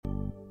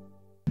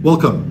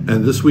Welcome,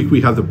 and this week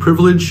we have the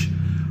privilege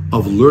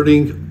of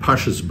learning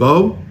Parshas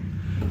Bo.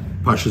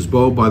 Parshas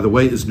Bo, by the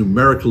way, is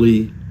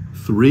numerically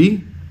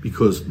 3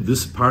 because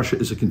this parsha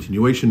is a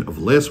continuation of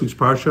last week's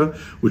parsha,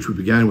 which we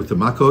began with the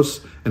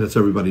Makos, and as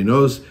everybody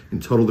knows,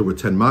 in total there were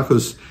 10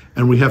 Makos,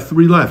 and we have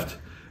 3 left.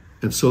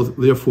 And so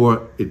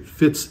therefore it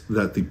fits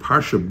that the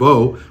Parsha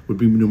Bo would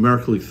be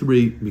numerically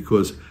 3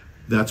 because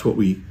that's what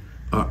we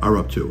are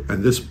up to.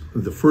 And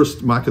the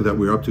first Makkah that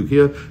we're up to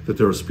here, that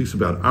there speaks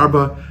about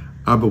Arba.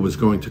 Arba was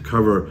going to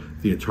cover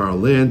the entire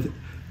land.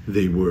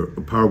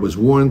 Paro was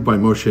warned by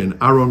Moshe and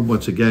Aaron.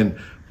 Once again,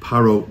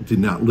 Paro did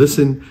not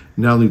listen.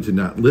 Not only did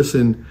not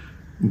listen,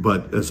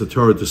 but as the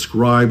Torah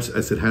describes,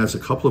 as it has a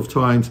couple of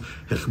times,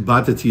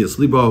 Hechbadati es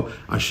libo,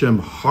 Hashem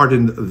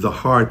hardened the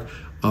heart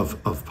of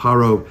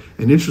Paro.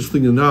 And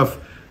interestingly enough,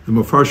 the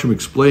Mefarshim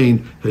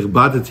explain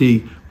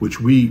Hechbadati,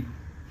 which we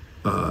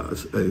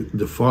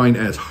define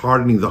as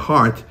hardening the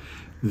heart.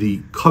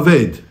 The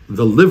kaved,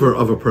 the liver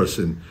of a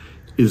person,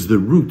 is the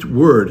root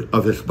word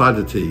of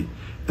Hechbadati.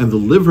 And the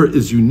liver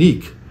is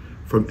unique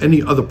from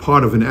any other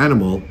part of an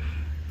animal,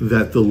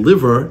 that the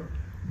liver,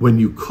 when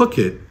you cook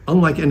it,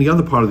 unlike any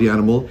other part of the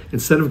animal,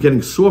 instead of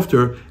getting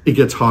softer, it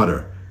gets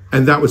harder.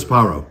 And that was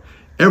Paro.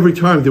 Every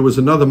time there was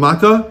another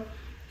makkah,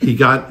 he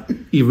got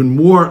even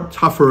more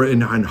tougher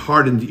and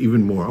hardened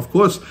even more. Of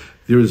course,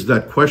 there is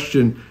that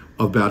question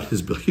about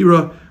his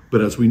bechira,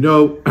 but as we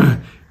know,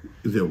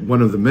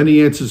 one of the many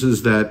answers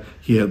is that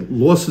he had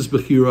lost his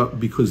bechira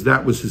because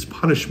that was his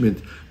punishment,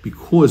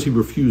 because he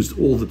refused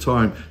all the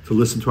time to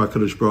listen to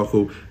HaKadosh Baruch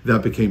Hu.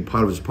 That became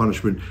part of his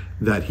punishment,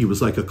 that he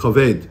was like a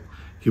kaved,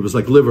 he was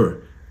like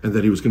liver, and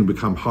that he was going to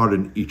become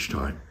hardened each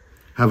time.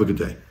 Have a good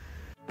day.